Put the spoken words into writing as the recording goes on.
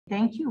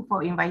thank you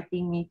for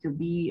inviting me to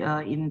be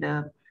in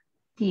the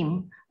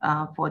team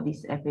for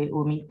this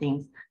FAO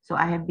meetings. So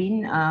I have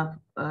been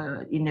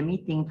in the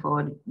meeting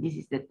for, this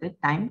is the third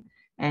time,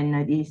 and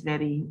it is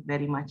very,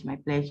 very much my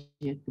pleasure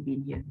to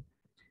be here.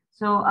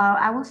 So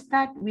I will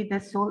start with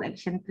the Seoul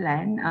Action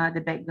Plan,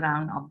 the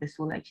background of the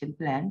Seoul Action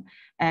Plan.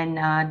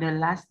 And the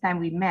last time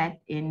we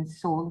met in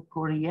Seoul,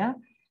 Korea,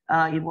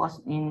 it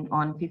was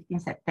on 15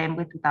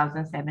 September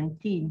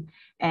 2017.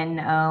 And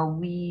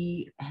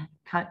we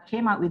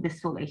came out with the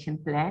Seoul Action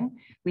Plan,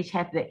 which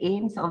had the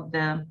aims of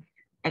the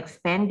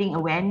expanding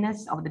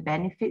awareness of the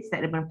benefits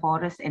that urban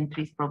forests and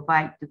trees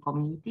provide to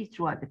communities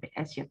throughout the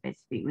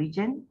Asia-Pacific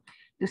region,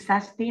 to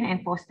sustain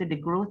and foster the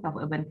growth of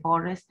urban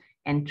forests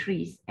and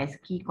trees as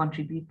key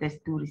contributors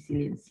to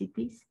resilient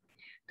cities,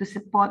 to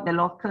support the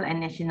local and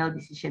national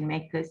decision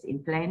makers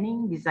in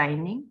planning,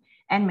 designing,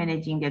 and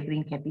managing their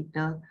green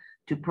capital,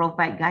 to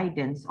provide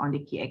guidance on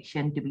the key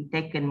action to be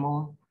taken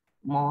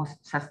more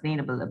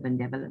sustainable urban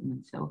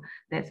development. So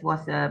that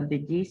was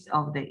the gist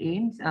of the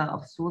aims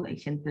of Seoul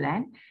Action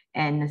Plan.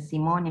 And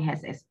Simone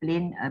has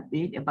explained a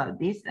bit about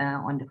this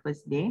on the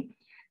first day.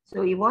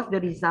 So it was the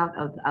result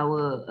of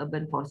our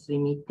urban forestry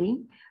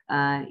meeting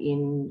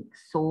in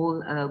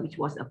Seoul, which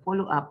was a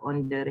follow-up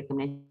on the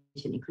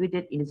recommendation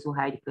included in the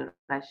Zhuhai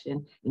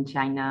Declaration in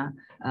China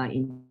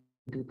in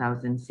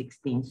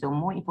 2016. So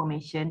more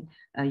information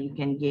you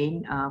can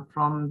gain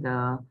from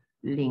the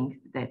link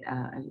that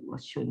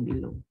was shown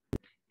below.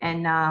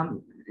 And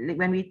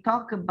when we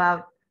talk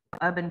about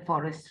urban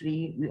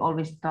forestry, we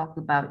always talk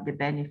about the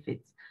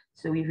benefits.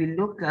 So if we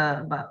look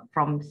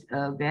from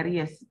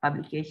various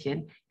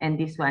publications, and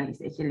this one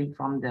is actually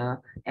from the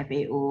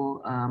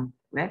FAO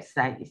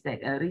website, is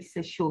that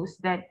research shows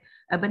that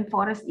urban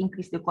forests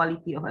increase the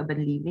quality of urban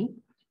living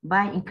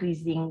by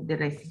increasing the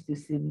resistance to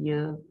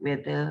severe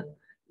weather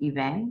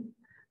event.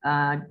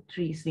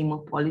 Trees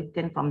remove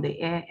pollutant from the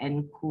air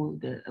and cool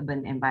the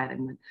urban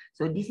environment.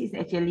 So this is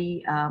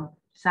actually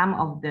some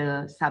of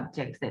the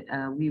subjects that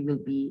we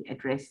will be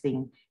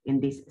addressing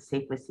in these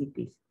safer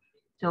cities.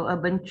 So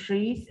urban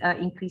trees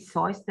increase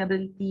soil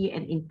stability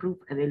and improve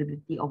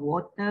availability of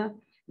water.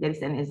 There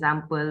is an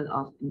example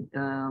of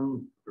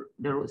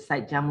the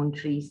roadside jamun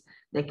trees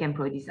that can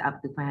produce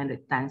up to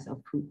 500 tons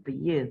of fruit per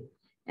year.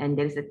 And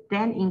there is a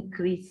 10%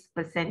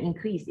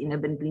 increase in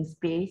urban green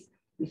space,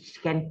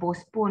 which can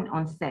postpone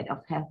onset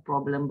of health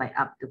problem by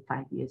up to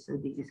 5 years. So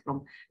this is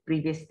from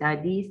previous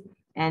studies.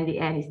 And the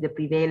end is the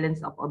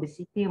prevalence of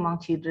obesity among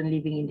children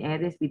living in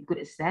areas with good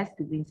access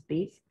to green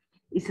space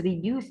is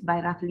reduced by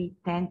roughly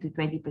 10 to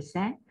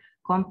 20%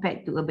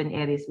 compared to urban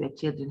areas where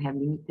children have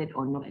limited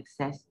or no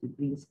access to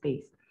green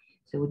space.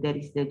 So that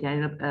is the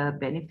general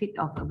benefit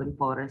of urban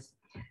forests.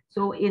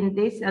 So in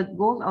this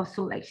goal of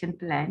Seoul Action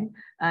Plan,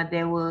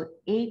 there were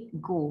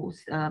 8 goals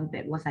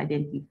that was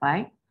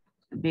identified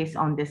based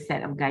on the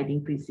set of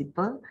guiding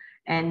principles.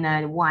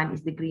 And one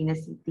is the greener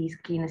cities,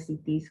 cleaner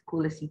cities,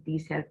 cooler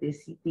cities, healthier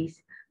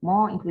cities,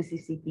 more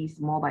inclusive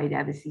cities, more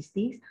biodiversity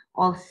cities.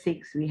 All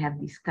 6 we have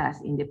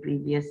discussed in the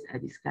previous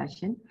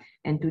discussion.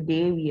 And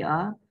today we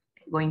are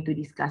going to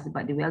discuss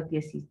about the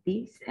wealthier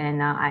cities.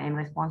 And I am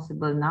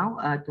responsible now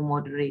to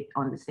moderate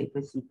on the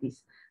safer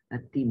cities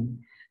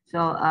theme.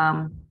 So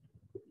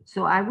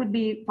I would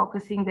be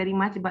focusing very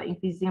much about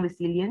increasing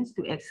resilience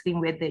to extreme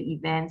weather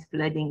events,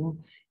 flooding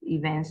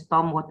events,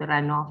 stormwater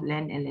runoff,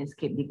 land and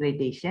landscape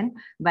degradation,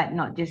 but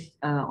not just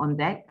on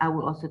that. I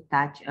will also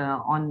touch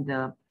on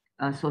the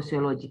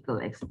sociological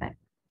aspect.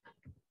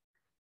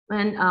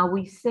 When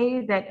we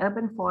say that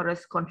urban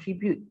forests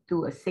contribute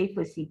to a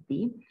safer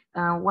city,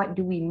 what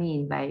do we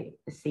mean by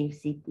a safe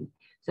city?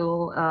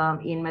 So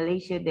in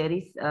Malaysia, there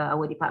is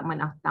our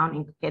Department of Town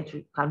and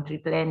Country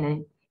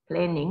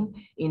Planning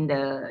in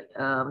the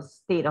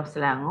state of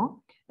Selangor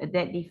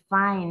that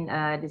define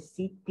the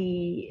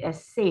city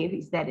as safe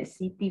is that a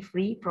city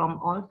free from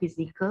all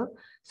physical,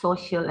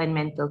 social, and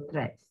mental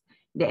threats.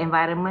 The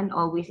environment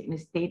always in a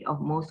state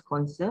of most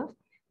conserved,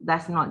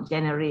 does not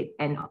generate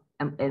an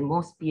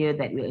atmosphere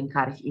that will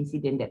encourage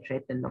incidents that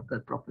threaten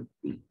local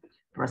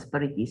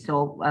prosperity.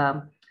 So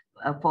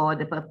for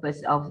the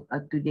purpose of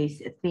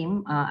today's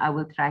theme, I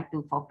will try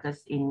to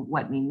focus in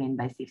what we mean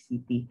by safe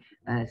city,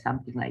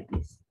 something like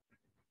this.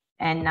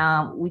 And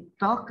we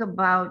talk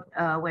about,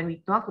 when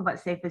we talk about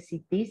safer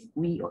cities,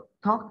 we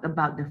talk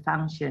about the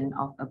function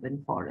of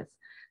urban forests.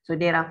 So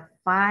there are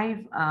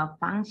 5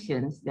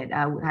 functions that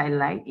I would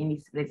highlight in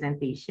this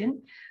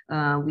presentation,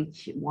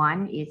 which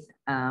one is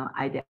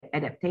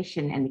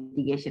adaptation and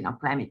mitigation of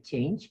climate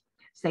change.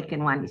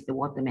 Second one is the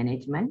water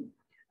management.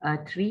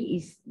 3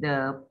 is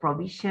the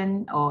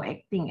provision or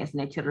acting as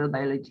natural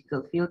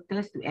biological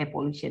filters to air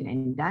pollution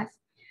and dust.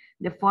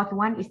 The 4th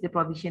one is the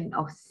provision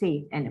of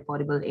safe and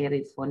affordable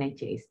areas for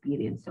nature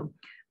experience. So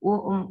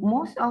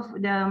most of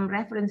the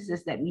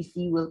references that we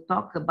see will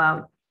talk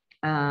about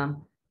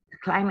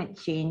climate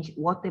change,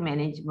 water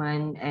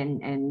management,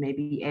 and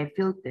maybe air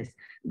filters.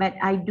 But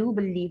I do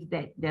believe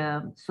that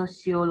the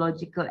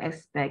sociological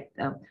aspect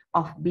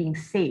of being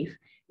safe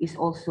is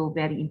also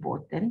very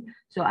important.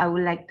 So I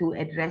would like to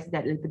address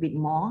that a little bit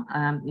more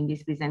in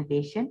this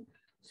presentation.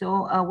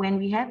 So when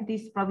we have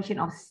this provision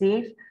of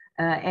safe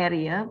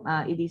area,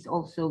 it is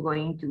also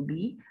going to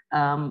be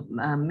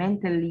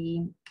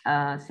mentally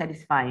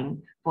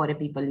satisfying for the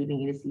people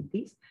living in the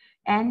cities.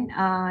 And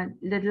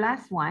the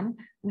last one,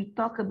 we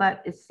talk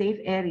about safe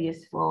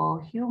areas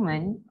for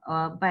human,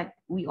 but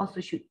we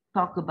also should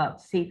talk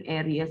about safe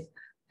areas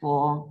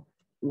for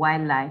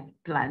wildlife,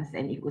 plants,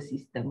 and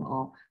ecosystem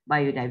or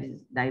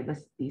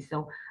biodiversity.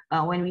 So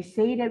when we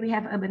say that we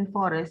have urban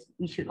forests,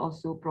 we should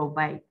also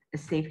provide a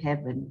safe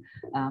haven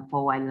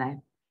for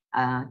wildlife,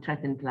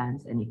 threatened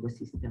plants, and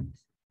ecosystems.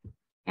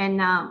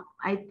 And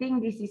I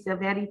think this is a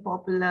very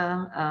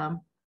popular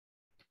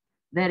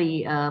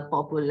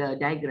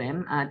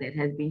diagram that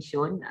has been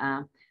shown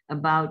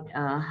about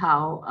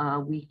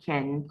how we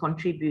can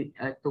contribute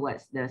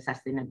towards the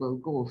sustainable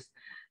goals,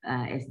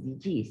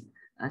 SDGs,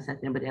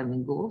 Sustainable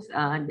Development Goals.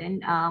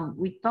 Then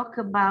we talk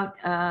about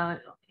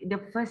the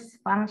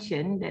first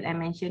function that I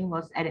mentioned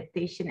was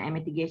adaptation and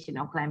mitigation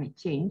of climate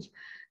change.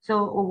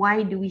 So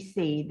why do we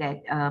say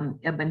that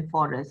urban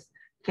forests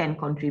can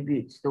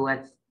contribute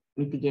towards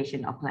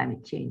mitigation of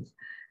climate change?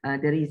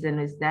 The reason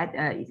is that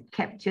it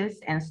captures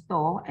and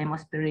stores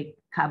atmospheric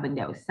carbon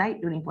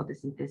dioxide during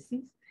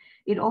photosynthesis.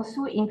 It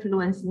also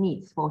influences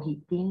needs for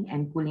heating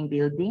and cooling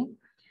building.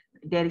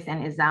 There is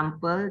an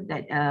example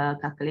that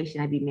calculation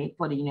has been made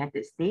for the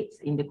United States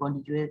in the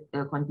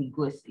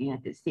contiguous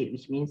United States,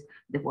 which means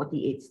the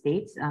 48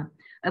 states.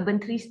 Urban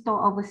trees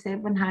store over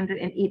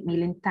 708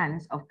 million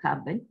tons of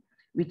carbon,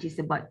 which is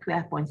about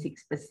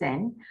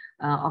 12.6%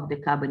 of the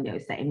carbon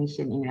dioxide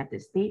emission in the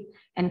United States,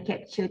 and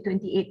capture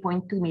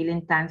 28.2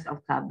 million tons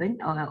of carbon,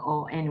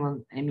 or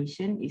annual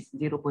emission is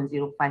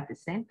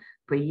 0.05%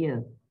 per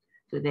year.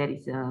 So that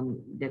is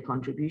the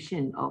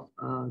contribution of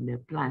the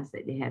plants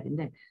that they have in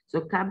there.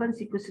 So carbon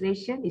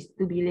sequestration is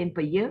 2 billion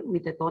per year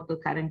with a total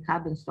current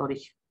carbon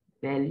storage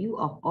value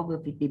of over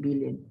 50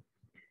 billion.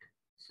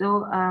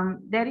 So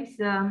there is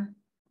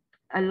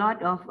a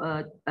lot of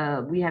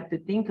we have to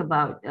think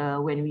about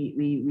when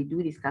we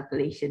do this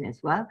calculation as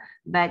well.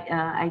 But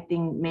I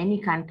think many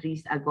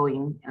countries are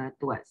going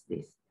towards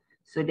this.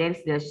 So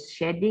there's the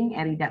shading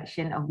and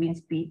reduction of wind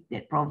speed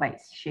that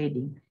provides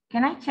shading.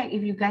 Can I check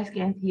if you guys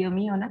can hear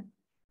me or not?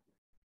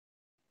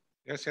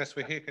 Yes,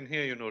 we can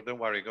hear you, Noor. Don't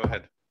worry, go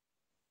ahead.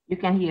 You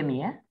can hear me,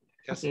 yeah?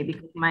 Yes. Okay,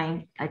 because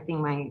I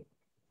think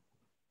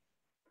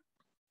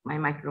my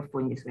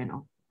microphone just went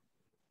off.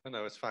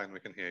 No, it's fine. We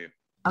can hear you.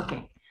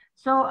 Okay.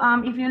 So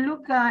if you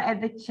look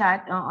at the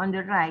chart on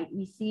the right,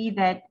 we see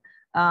that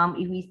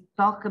if we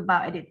talk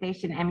about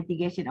adaptation and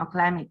mitigation of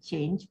climate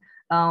change,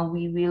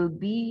 we will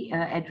be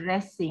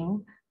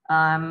addressing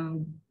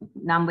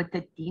number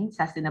 13,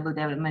 Sustainable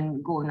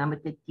Development Goal number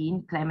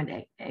 13,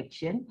 climate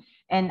action.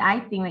 And I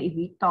think if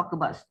we talk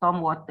about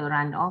stormwater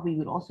runoff, we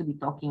will also be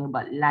talking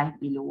about life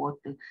below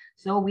water.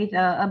 So with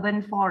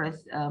urban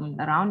forests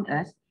around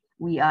us,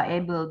 we are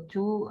able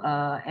to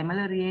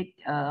ameliorate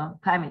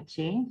climate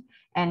change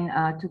and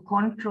to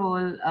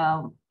control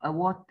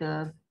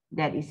water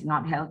that is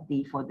not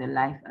healthy for the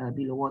life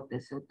below water.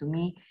 So to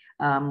me,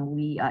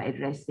 we are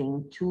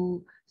addressing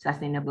two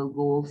sustainable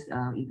goals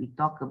if we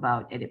talk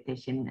about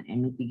adaptation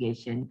and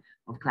mitigation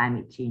of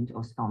climate change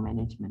or storm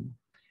management.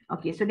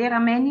 Okay, so there are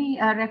many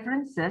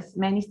references,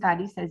 many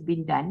studies has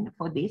been done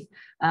for this.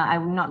 I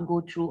will not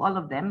go through all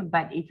of them,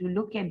 but if you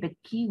look at the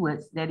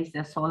keywords, there is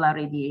a solar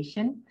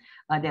radiation.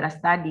 There are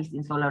studies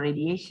in solar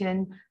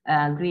radiation.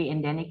 Gray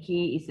and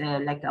Denneke is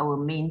like our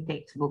main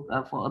textbook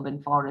for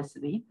urban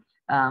forestry.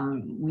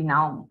 We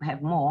now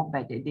have more,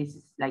 but this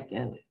is like,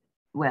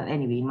 well,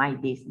 anyway, my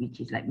days, which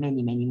is like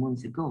many, many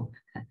moons ago.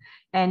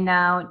 And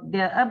now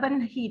the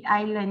urban heat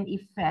island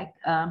effect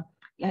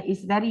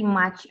is very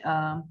much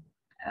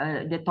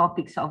the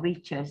topics of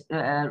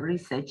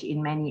research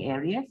in many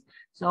areas.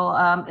 So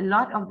a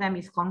lot of them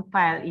is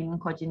compiled in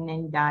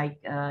Kojanen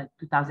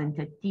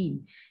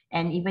 2013.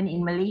 And even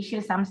in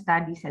Malaysia, some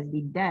studies has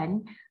been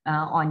done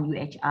on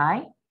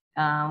UHI,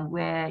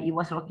 where it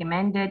was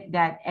recommended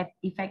that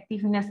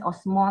effectiveness of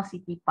small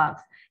city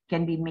parks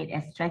can be made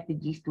as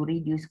strategies to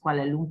reduce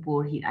Kuala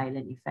Lumpur heat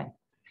island effect.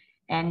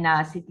 And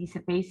city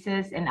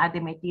spaces and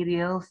other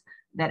materials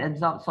that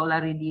absorb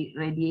solar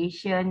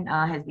radiation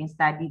has been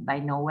studied by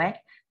NOAC.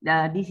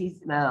 This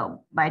is,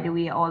 by the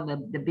way, all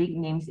the big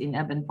names in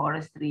urban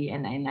forestry,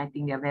 and I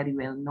think they're very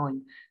well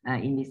known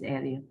in this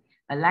area.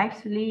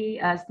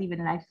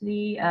 Stephen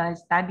Livesley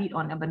studied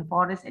on urban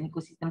forests and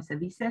ecosystem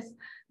services,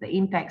 the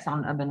impacts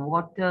on urban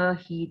water,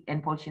 heat,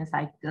 and pollution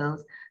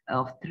cycles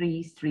of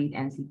trees, street,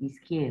 and city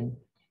scale.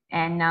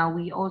 And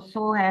we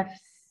also have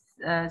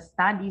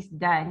studies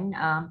done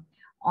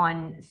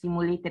on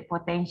simulated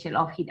potential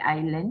of heat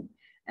island.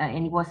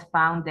 And it was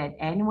found that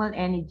annual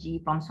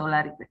energy from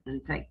solar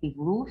reflective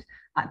roofs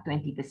at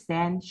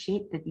 20%,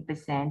 shade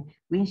 30%,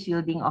 wind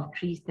shielding of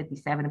trees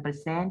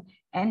 37%,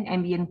 and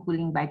ambient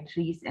cooling by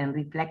trees and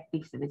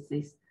reflective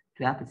services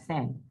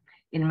 12%.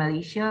 In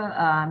Malaysia,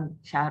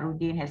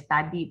 Shahrudin has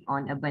studied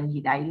on urban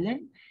heat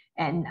island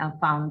and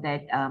found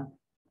that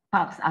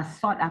parks are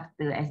sought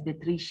after as the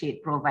tree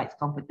shade provides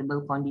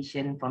comfortable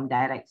condition from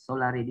direct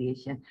solar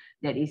radiation.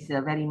 That is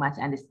very much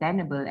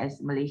understandable,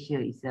 as Malaysia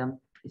is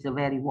a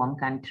very warm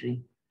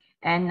country.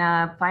 And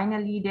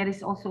finally, there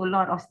is also a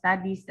lot of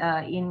studies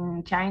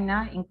in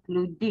China,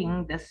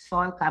 including the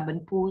soil carbon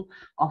pool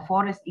of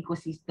forest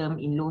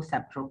ecosystem in low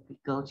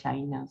subtropical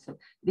China. So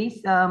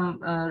these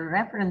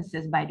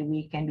references, by the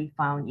way, can be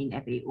found in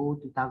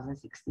FAO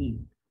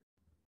 2016.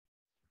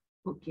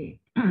 Okay.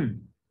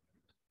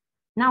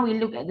 Now we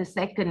look at the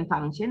second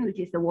function, which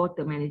is the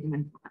water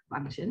management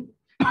function.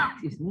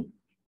 Excuse me.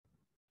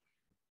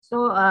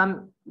 So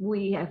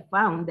we have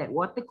found that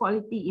water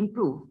quality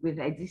improved with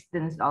the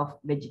existence of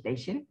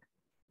vegetation,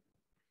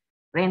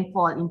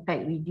 rainfall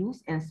impact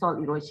reduced, and soil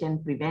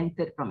erosion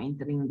prevented from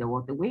entering the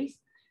waterways,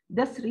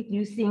 thus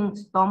reducing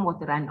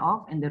stormwater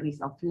runoff and the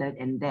risk of flood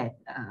and death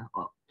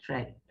or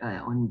threat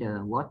on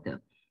the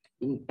water.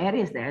 In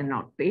areas that are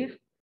not paved,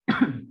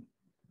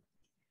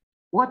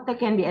 water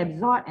can be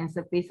absorbed and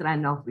surface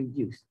runoff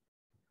reduced.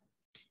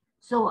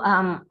 So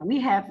we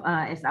have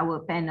as our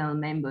panel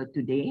member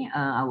today,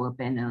 our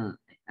panel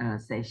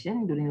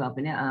session during our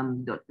panel,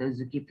 Dr.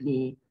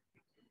 Zulkifli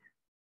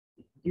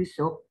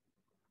Yusof,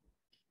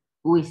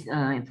 who is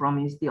from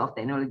University of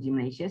Technology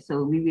Malaysia.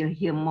 So we will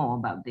hear more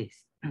about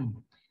this.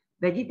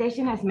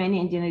 Vegetation has many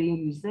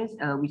engineering uses,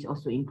 which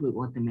also include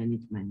water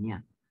management. Yeah.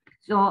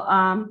 So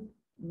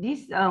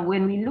this,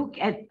 when we look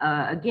at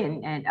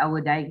again at our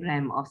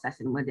diagram of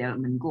sustainable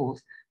development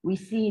goals, we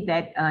see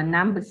that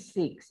number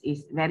 6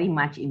 is very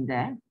much in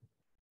there.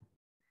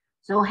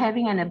 So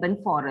having an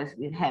urban forest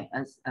will help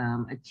us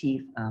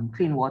achieve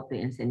clean water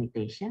and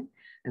sanitation.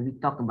 We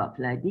talk about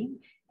flooding,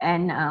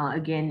 and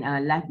again,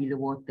 life below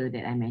water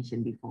that I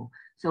mentioned before.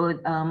 So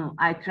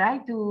I try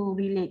to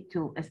relate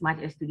to as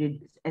much as to the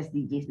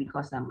SDGs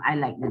because I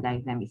like the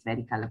diagram. It's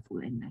very colorful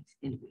and nice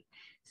anyway.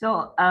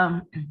 So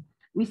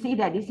we see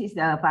that this is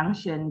a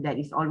function that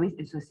is always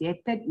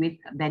associated with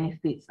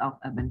benefits of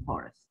urban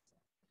forests.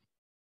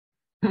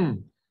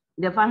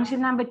 The function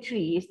number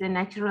 3 is the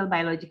natural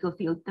biological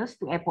filters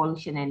to air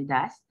pollution and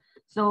dust.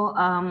 So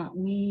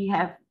we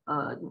have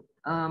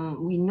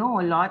we know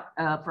a lot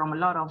from a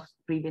lot of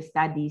previous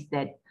studies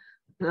that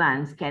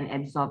plants can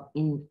absorb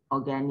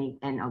inorganic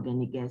and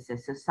organic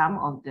gases. So some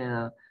of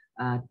the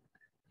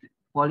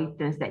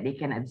pollutants that they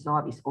can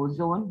absorb is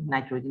ozone,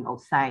 nitrogen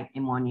oxide,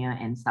 ammonia,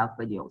 and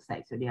sulfur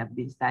dioxide. So there have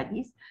been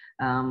studies,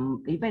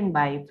 even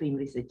by FRIM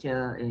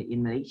researcher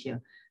in Malaysia.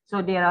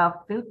 So there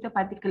are filter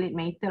particulate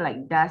matter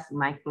like dust,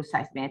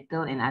 micro-sized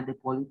metal, and other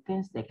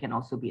pollutants that can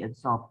also be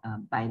absorbed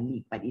by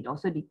leaf, but it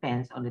also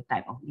depends on the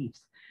type of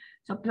leaves.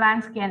 So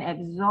plants can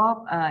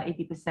absorb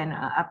 80%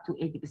 up to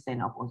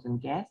 80% of ozone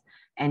gas,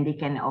 and they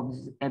can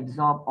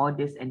absorb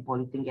odors and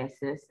polluting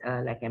gases,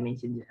 like I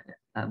mentioned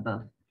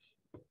above.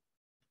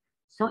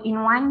 So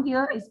in 1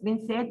 year, it's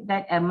been said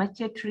that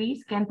mature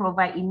trees can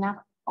provide enough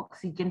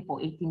oxygen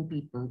for 18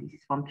 people. This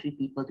is from 3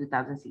 people,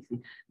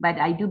 2016. But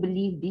I do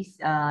believe this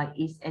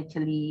is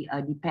actually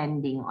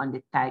depending on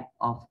the type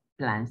of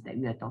plants that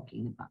we are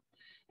talking about.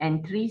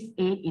 And trees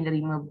aid in the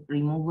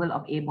removal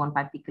of airborne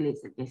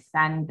particulates such as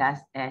sun,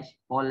 dust, ash,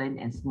 pollen,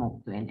 and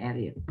smoke to an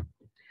area.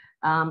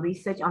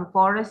 Research on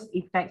forest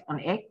effects on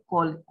air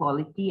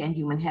quality and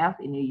human health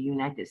in the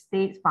United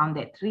States found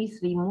that trees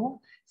remove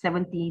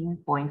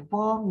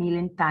 17.4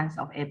 million tons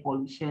of air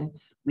pollution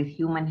with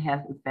human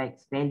health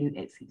effects valued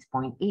at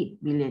 $6.8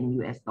 billion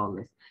US.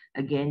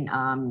 Again,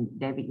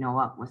 David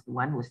Nowak was the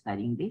one who was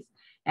studying this.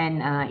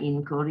 And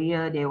in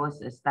Korea, there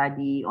was a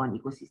study on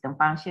ecosystem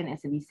function and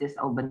services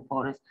of urban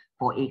forests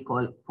for air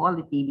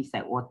quality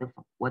beside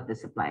water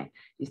supply.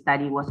 The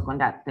study was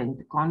conducted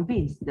to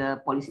convince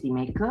the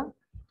policymaker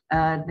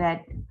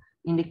that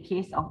in the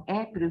case of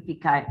air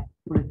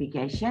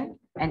purification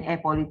and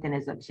air pollutant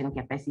absorption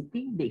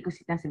capacity, the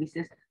ecosystem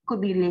services could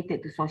be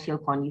related to social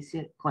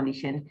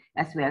condition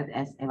as well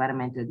as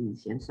environmental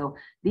decisions. So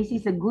this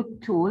is a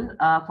good tool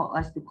for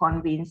us to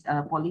convince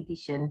a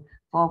politician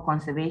for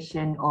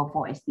conservation or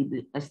for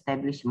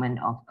establishment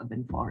of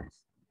urban forests.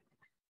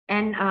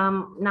 And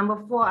number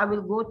 4, I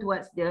will go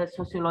towards the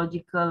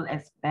sociological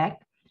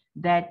aspect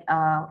that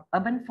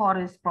urban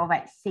forests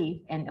provide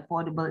safe and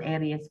affordable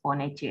areas for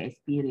nature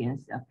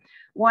experience.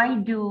 Why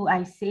do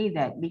I say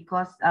that?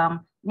 Because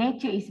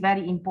nature is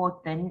very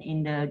important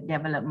in the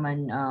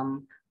development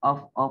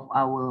of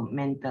our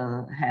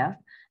mental health,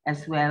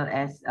 as well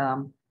as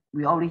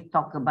we always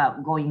talk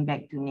about going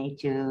back to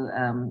nature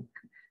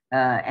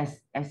as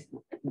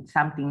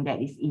something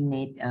that is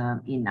innate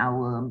in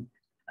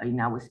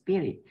our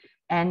spirit.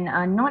 And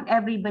not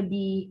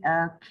everybody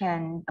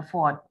can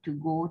afford to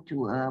go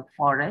to a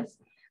forest,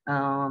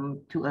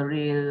 to a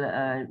real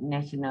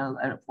national,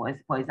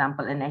 for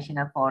example, a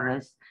national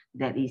forest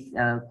that is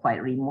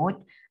quite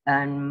remote.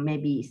 And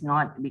maybe it's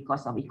not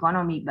because of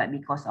economy, but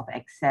because of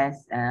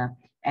access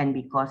and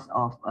because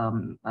of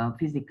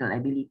physical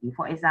ability.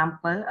 For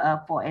example,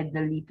 for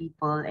elderly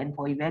people and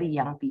for very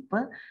young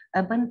people,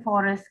 urban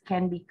forests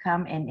can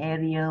become an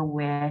area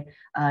where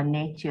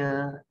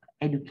nature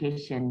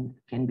education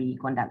can be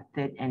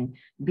conducted, and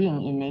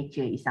being in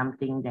nature is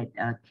something that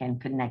can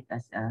connect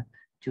us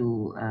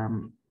to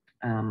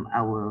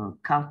our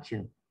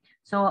culture.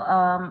 So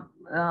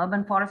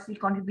urban forestry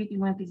contribute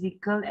to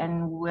physical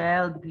and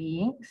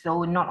well-being.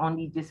 So not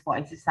only just for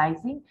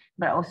exercising,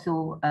 but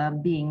also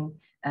being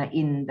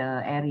in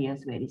the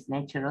areas where it's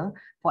natural.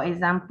 For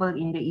example,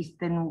 in the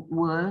Eastern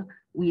world,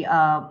 we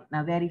are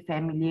very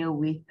familiar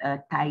with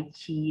Tai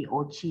Chi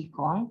or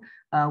Qigong,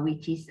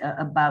 which is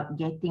about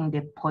getting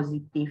the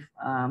positive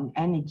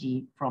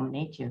energy from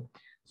nature.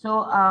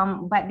 So,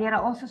 but there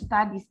are also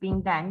studies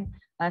being done,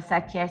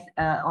 such as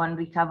on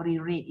recovery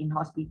rate in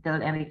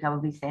hospital and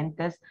recovery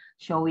centers,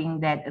 showing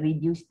that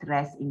reduced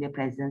stress in the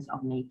presence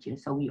of nature.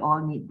 So we all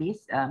need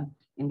this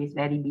in this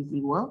very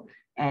busy world.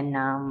 And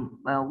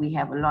we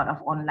have a lot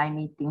of online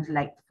meetings,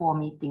 like 4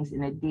 meetings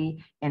in a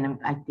day. And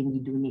I think we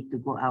do need to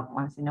go out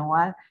once in a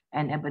while.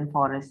 And urban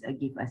forests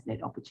give us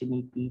that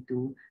opportunity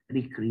to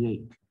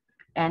recreate.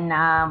 And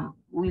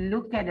we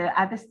look at the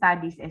other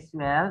studies as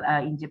well.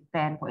 In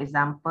Japan, for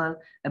example,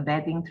 a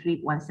bathing trip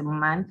once a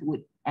month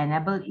would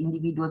enable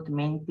individual to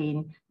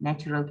maintain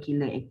natural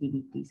killer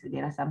activity. So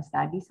there are some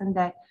studies on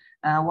that.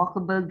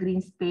 Walkable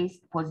green space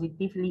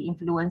positively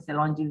influence the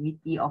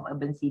longevity of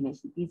urban senior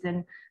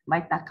citizen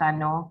by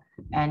Takano.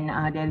 And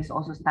there is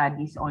also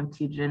studies on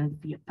children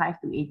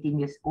 5 to 18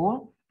 years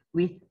old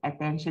with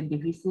attention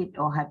deficit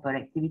or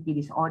hyperactivity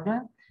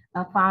disorder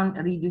found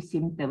reduced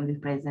symptoms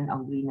with presence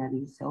of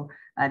greenery. So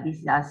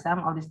these are some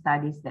of the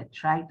studies that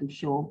try to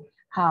show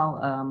how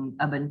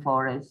urban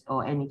forest,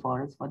 or any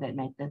forest for that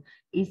matter,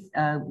 is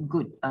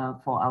good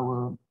for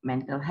our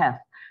mental health.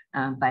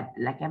 But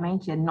like I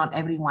mentioned, not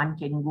everyone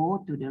can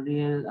go to the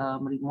real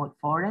remote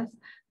forest.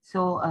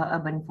 So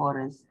urban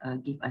forests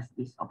give us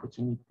this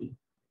opportunity.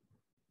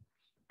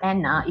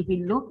 And if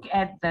we look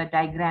at the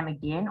diagram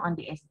again on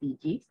the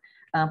SDGs,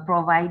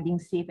 providing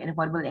safe and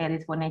affordable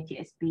areas for nature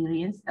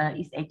experience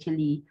is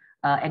actually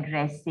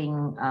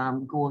addressing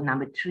goal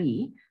number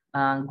 3,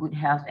 good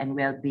health and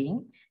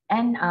well-being,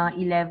 and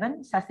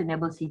 11,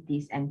 sustainable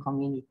cities and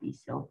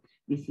communities. So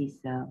this is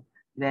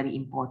very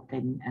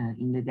important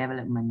in the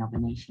development of a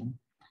nation.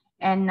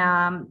 And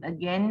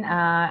again,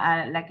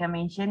 like I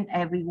mentioned,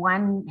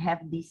 everyone have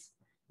these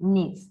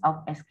needs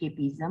of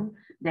escapism.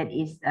 That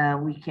is,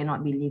 we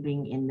cannot be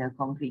living in the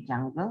concrete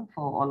jungle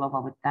for all of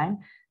our time,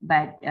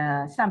 but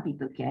some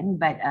people can,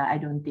 but I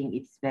don't think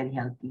it's very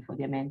healthy for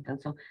their mental.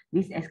 So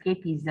this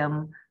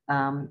escapism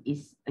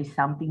is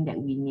something that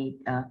we need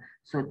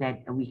so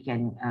that we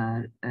can,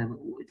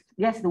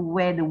 that's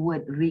where the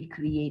word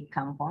recreate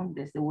come from.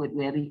 That's the word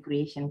where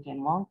recreation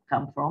can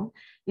come from,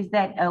 is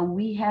that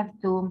we have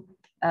to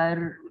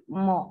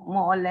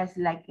more or less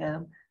like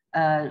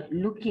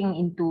looking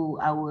into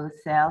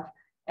ourselves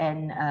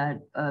and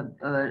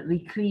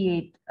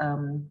recreate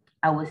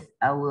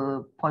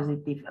our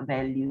positive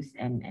values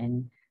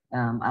and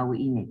our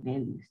innate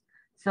values.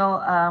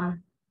 So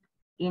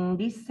in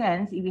this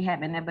sense, if we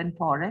have an urban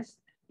forest,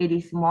 it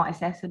is more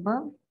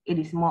accessible, it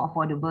is more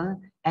affordable,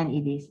 and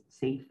it is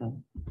safer.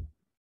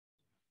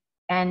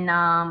 And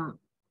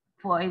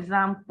for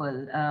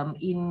example,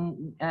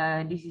 in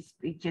this is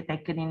picture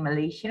taken in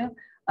Malaysia.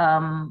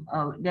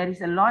 There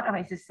is a lot of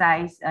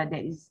exercise that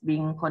is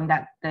being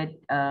conducted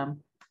in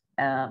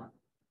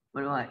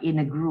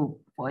a group.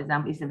 For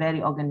example, it's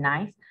very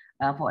organized.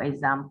 For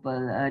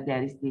example,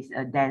 there is this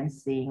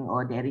dancing,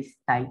 or there is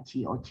Tai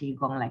Chi or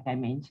Qigong, like I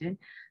mentioned.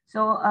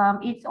 So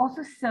it's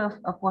also served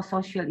for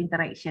social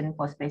interaction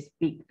for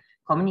specific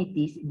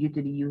communities due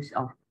to the use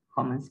of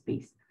common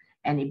space.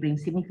 And it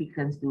brings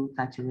significance to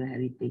cultural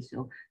heritage.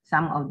 So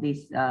some of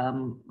these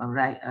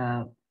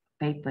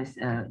papers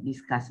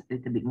discuss a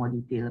little bit more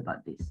detail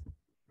about this.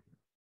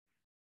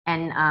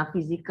 And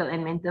physical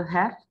and mental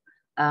health,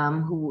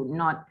 who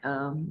not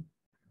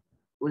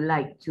would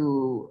like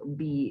to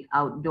be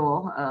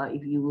outdoor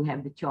if you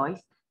have the choice,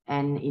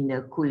 and in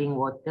the cooling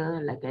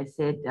water, like I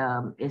said,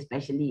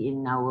 especially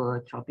in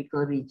our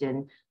tropical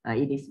region,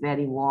 it is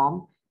very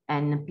warm,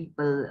 and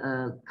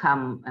people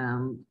come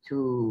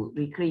to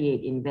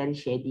recreate in very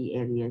shady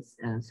areas.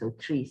 So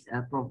trees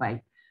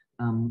provide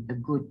a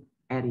good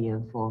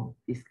area for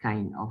this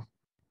kind of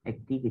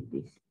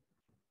activities.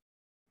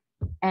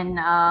 And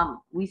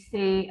we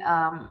say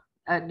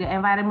the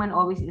environment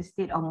always in a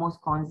state of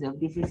most conserved.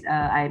 This is,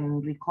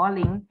 I'm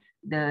recalling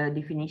the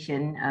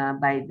definition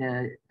by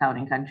the Town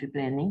and Country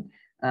Planning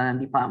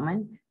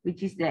Department,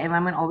 which is the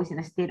environment always in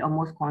a state of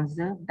most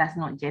conserved, does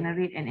not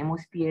generate an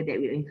atmosphere that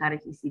will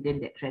encourage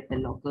incidents that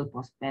threaten local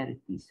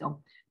prosperity. So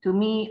to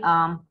me,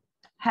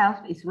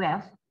 health is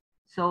wealth.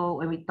 So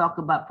when we talk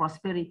about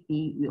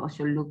prosperity, we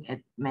also look at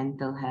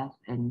mental health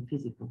and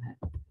physical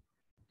health.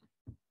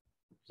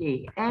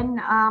 Okay, and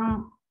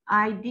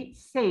I did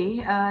say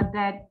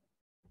that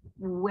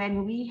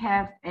when we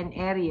have an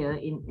area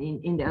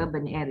in the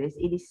urban areas,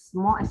 it is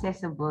more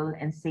accessible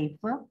and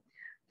safer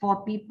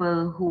for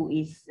people who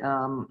is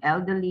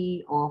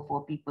elderly, or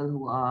for people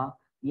who are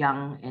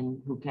young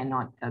and who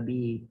cannot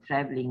be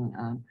traveling,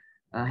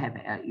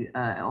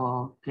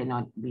 or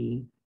cannot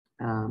be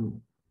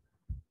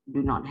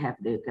do not have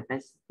the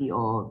capacity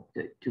or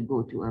to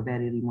go to a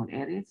very remote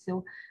area.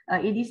 So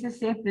it is a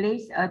safe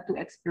place to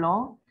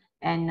explore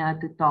and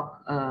to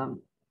talk,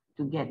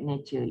 to get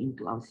nature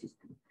into our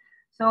system.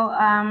 So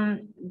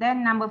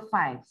then number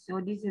 5. So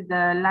this is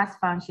the last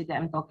function that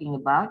I'm talking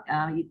about.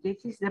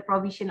 This is the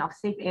provision of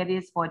safe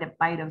areas for the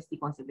biodiversity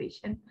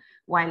conservation,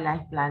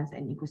 wildlife, plants,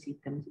 and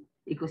ecosystem.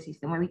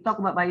 When we talk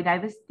about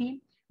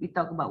biodiversity, we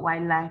talk about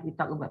wildlife, we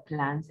talk about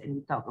plants, and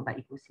we talk about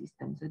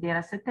ecosystems. So there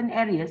are certain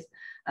areas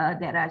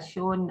that are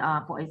shown,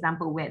 for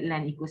example,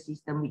 wetland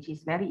ecosystem, which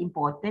is very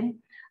important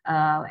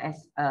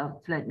as a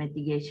flood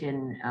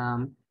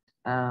mitigation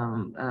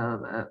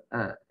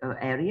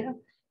area.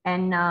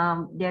 And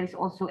there is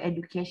also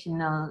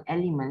educational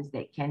elements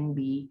that can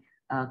be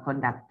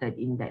conducted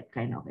in that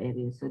kind of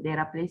area. So there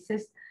are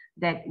places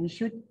that we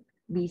should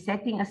be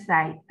setting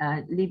aside,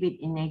 leave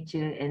it in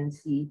nature and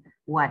see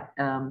what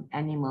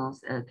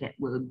animals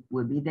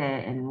will be there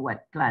and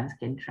what plants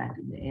can thrive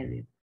in the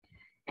area.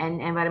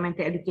 And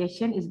environmental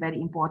education is very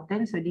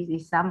important. So this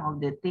is some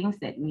of the things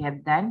that we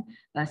have done.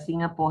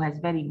 Singapore has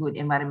very good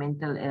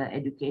environmental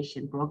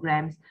education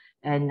programs.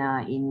 And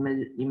in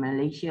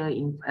Malaysia,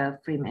 in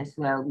FRIM as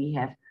well, we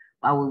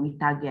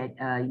target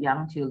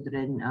young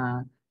children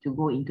to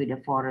go into the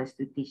forest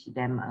to teach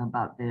them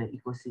about the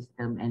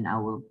ecosystem and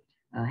our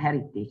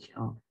heritage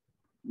of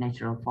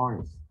natural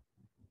forests.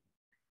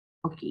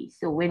 Okay,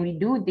 so when we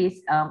do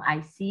this,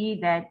 I see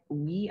that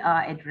we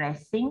are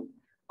addressing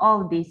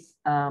all these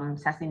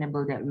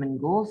sustainable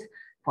development goals.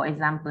 For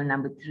example,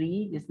 number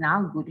 3 is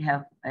now good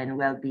health and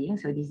well-being.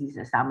 So this is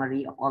a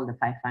summary of all the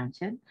 5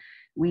 functions.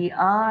 We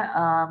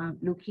are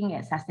looking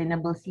at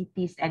sustainable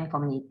cities and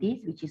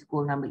communities, which is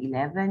goal number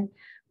 11.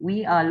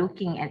 We are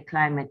looking at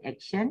climate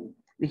action,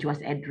 which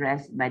was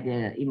addressed by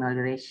the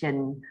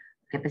amelioration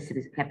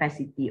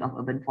capacity of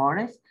urban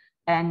forests.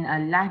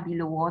 And life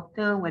below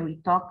water, when we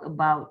talk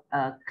about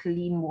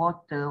clean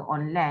water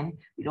on land,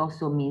 it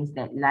also means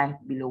that life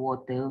below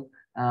water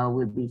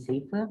will be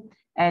safer.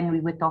 And we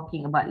were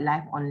talking about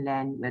life on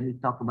land when we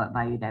talk about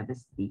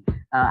biodiversity.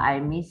 I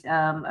missed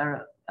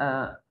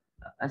a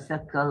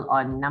circle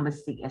on number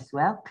 6 as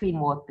well, clean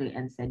water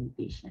and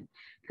sanitation.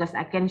 Because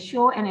I can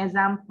show an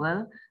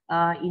example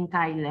in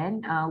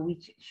Thailand,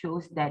 which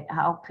shows that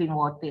how clean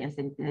water and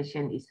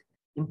sanitation is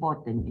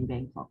important in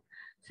Bangkok.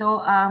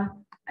 So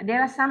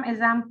there are some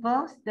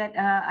examples that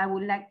I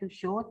would like to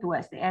show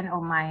towards the end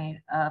of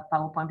my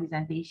PowerPoint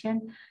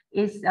presentation.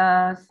 Is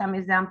some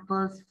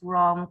examples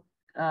from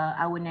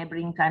our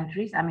neighboring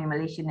countries,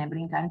 Malaysian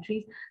neighboring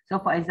countries. So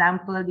for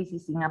example, this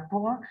is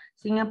Singapore.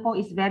 Singapore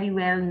is very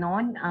well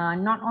known,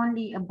 not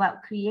only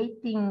about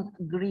creating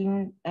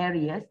green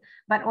areas,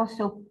 but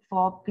also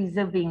for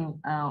preserving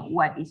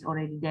what is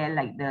already there,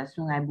 like the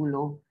Sungai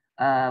Buloh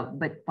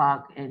Bird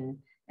Park and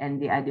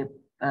the other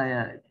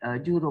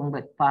Jurong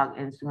Bird Park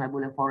and Sungai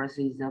Buloh Forest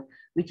Reserve,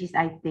 which is,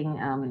 I think,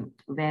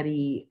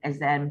 very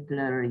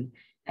exemplary.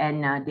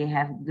 And they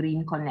have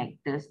green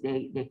connectors.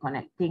 They're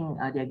connecting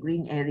their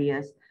green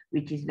areas,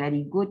 which is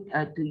very good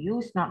to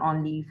use, not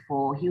only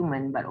for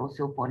human, but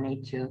also for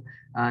nature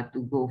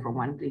to go from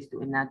one place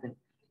to another.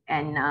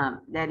 And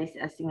that is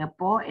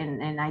Singapore.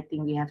 And I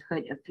think we have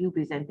heard a few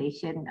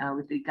presentations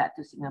with regard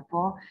to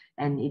Singapore.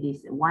 And it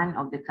is one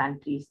of the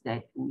countries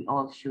that we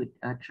all should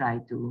try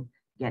to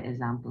get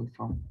examples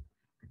from.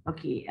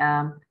 Okay,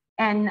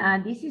 and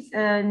this is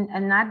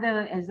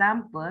another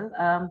example.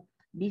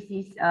 This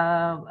is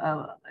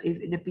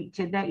if the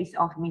picture there is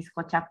of Miss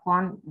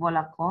Kochakon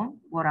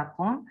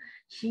Vorakon.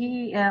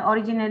 She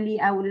originally,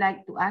 I would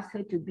like to ask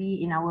her to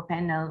be in our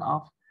panel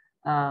of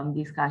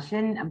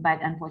discussion,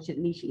 but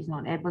unfortunately she is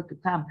not able to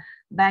come.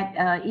 But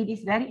it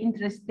is very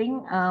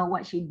interesting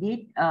what she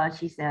did.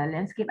 She's a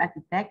landscape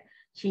architect.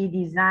 She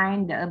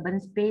designed the urban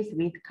space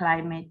with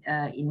climate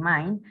in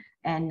mind,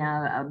 and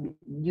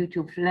due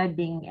to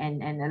flooding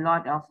and a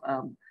lot of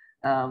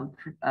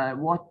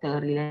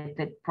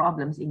water-related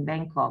problems in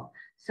Bangkok.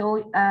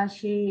 So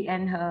she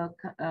and her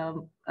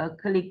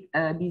colleague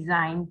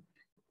designed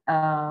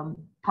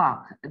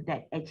park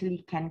that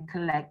actually can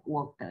collect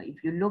water.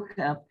 If you look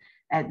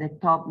at the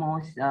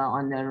topmost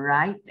on the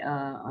right,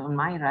 on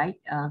my right,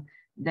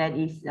 that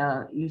is,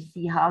 you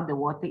see how the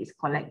water is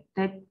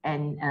collected,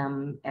 and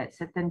at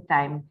certain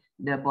time,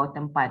 the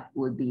bottom part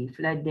will be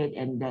flooded,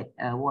 and that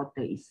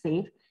water is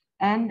safe.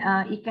 And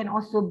it can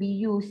also be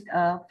used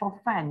for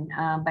fun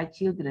by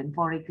children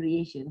for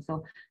recreation.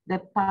 So the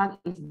park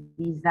is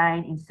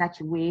designed in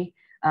such a way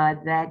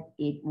that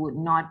it would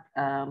not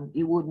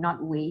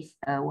waste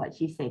what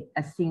she said,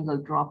 a single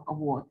drop of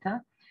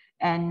water.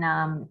 And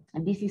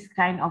this is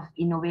kind of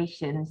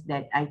innovations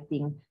that I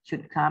think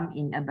should come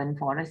in urban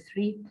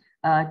forestry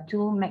to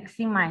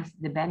maximize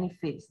the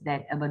benefits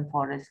that urban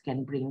forests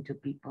can bring to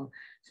people.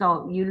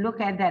 So you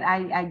look at that,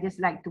 I just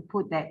like to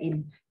put that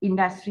in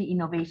industry,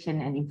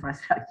 innovation, and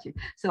infrastructure.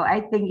 So I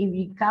think if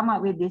we come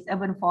up with this,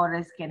 urban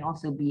forest can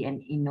also be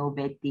an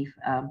innovative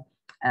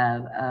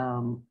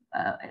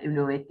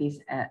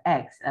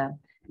acts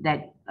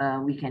that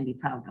we can be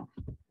proud of.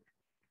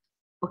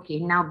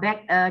 Okay, now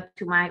back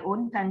to my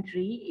own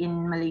country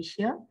in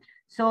Malaysia.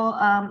 So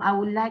I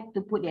would like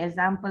to put the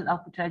example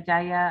of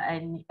Putrajaya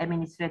and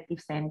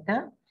Administrative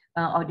Center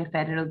of the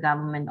federal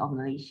government of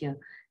Malaysia.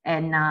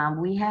 And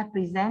we have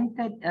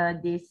presented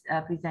this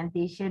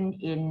presentation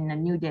in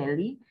New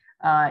Delhi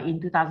in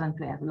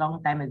 2012,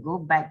 long time ago,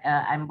 but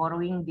I'm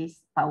borrowing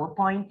this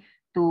PowerPoint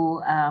to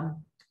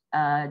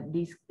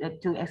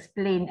to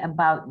explain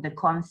about the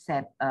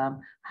concept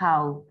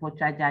how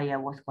Putrajaya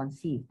was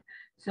conceived.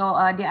 So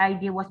the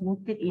idea was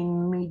mooted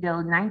in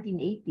middle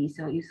 1980s,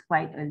 so it's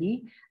quite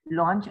early.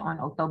 Launched on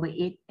October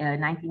 8,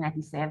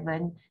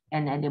 1997,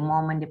 and at the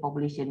moment the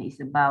population is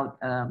about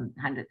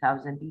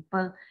 100,000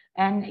 people,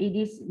 and it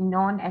is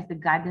known as the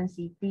Garden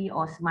City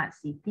or Smart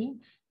City,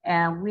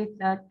 with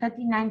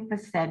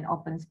 39%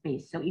 open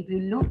space. So if you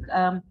look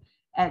at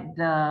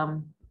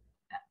the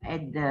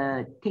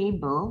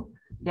table,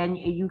 then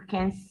you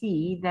can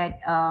see that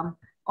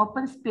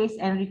open space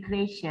and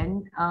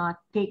recreation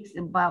takes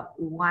about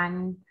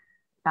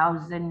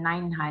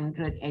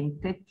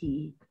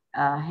 1,930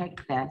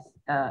 hectares,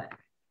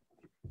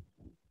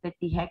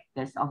 30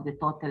 hectares of the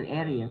total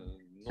area.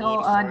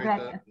 Noor,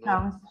 That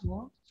accounts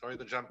for. Sorry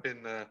to jump in.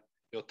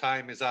 Your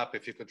time is up.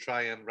 If you could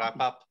try and wrap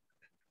up.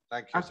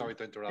 Thank you. Okay. Sorry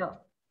to interrupt. So,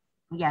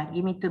 yeah,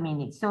 give me 2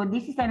 minutes. So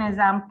this is an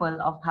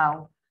example of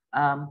how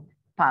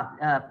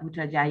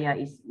Putrajaya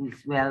is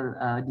well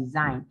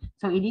designed.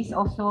 So it is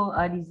also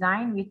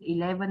designed with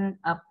 11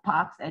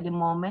 parks at the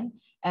moment,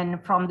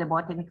 and from the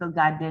botanical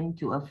garden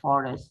to a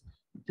forest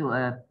to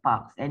a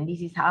parks. And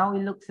this is how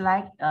it looks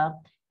like.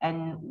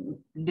 And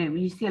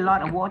we see a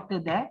lot of water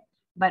there.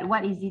 But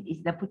what is it?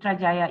 Is the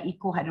Putrajaya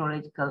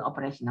Eco-Hydrological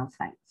Operational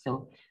Site.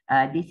 So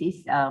this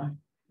is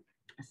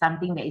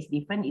something that is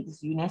different. It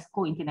is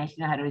UNESCO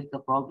International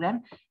Hydrological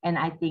Program, and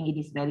I think it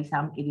is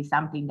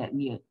something that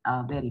we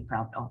are very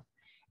proud of.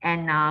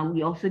 And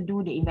we also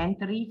do the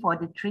inventory for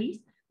the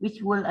trees,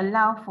 which will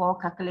allow for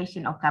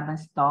calculation of carbon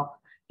stock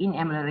in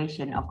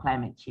amelioration of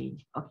climate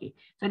change. Okay,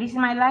 so this is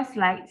my last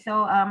slide.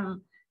 So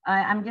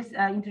I'm just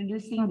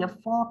introducing the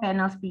 4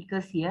 panel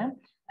speakers here,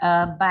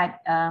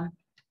 but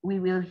we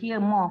will hear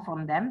more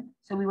from them.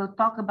 So we will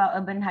talk about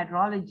urban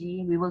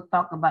hydrology. We will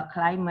talk about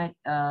climate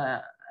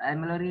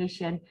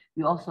amelioration.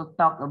 We also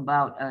talk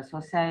about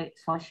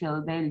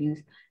social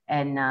values,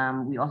 and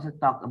we also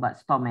talk about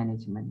storm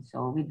management.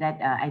 So with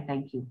that, I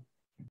thank you.